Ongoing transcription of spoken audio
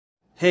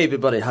Hey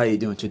everybody, how you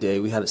doing today?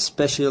 We have a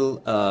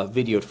special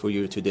video for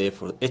you today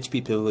for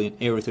HP Pavilion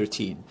Aero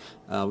 13.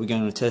 We're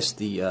going to test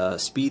the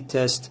speed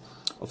test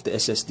of the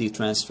SSD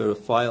transfer of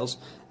files,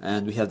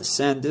 and we have the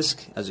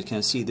SanDisk. As you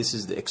can see, this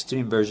is the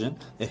extreme version.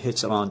 It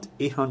hits around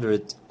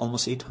 800,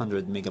 almost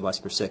 800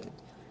 megabytes per second.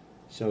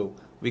 So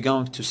we're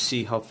going to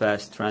see how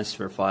fast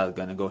transfer file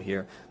going to go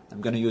here. I'm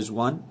going to use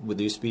one with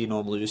USB,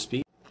 normal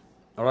USB.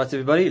 Alright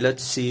everybody,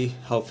 let's see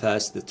how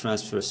fast the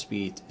transfer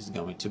speed is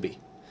going to be.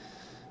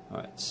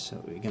 Alright, so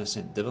we're gonna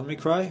send Devil May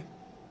Cry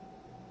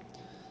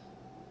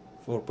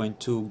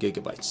 4.2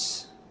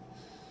 gigabytes,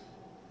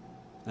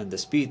 and the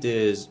speed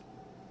is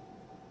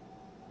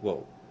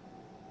 1.2.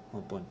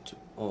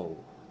 Oh,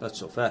 that's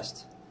so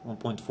fast.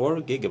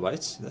 1.4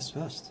 gigabytes. That's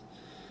fast.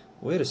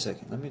 Wait a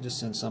second. Let me just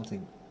send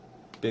something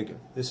bigger.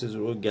 This is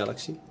Rogue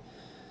Galaxy.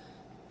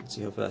 Let's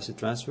see how fast it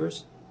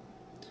transfers.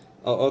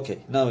 Oh,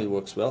 okay. Now it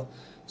works well.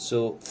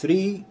 So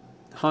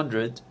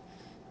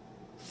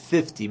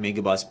 350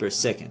 megabytes per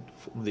second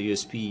from the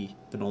USB,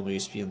 the normal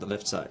USB on the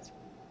left side.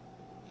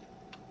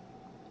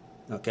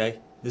 Okay,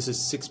 this is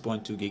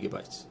 6.2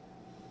 gigabytes.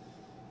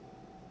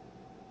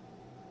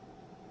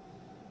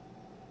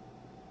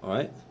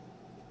 Alright,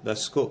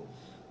 that's cool.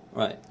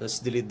 Alright, let's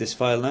delete this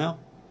file now.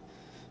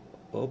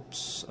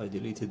 Oops, I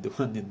deleted the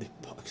one in the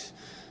box.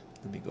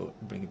 Let me go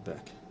bring it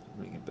back.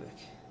 Bring it back.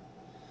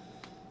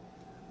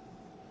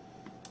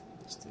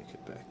 Let's take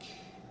it back.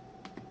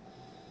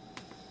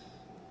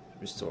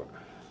 Restore.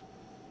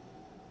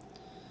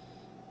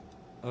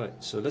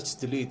 Alright, so let's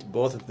delete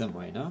both of them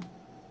right now,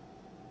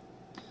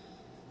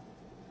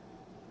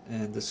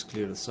 and let's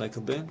clear the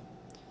cycle bin.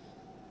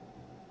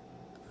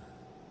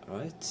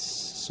 Alright,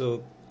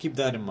 so keep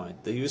that in mind.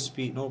 The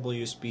USB, normal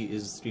USB,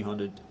 is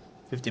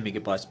 350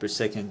 megabytes per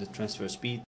second, the transfer speed.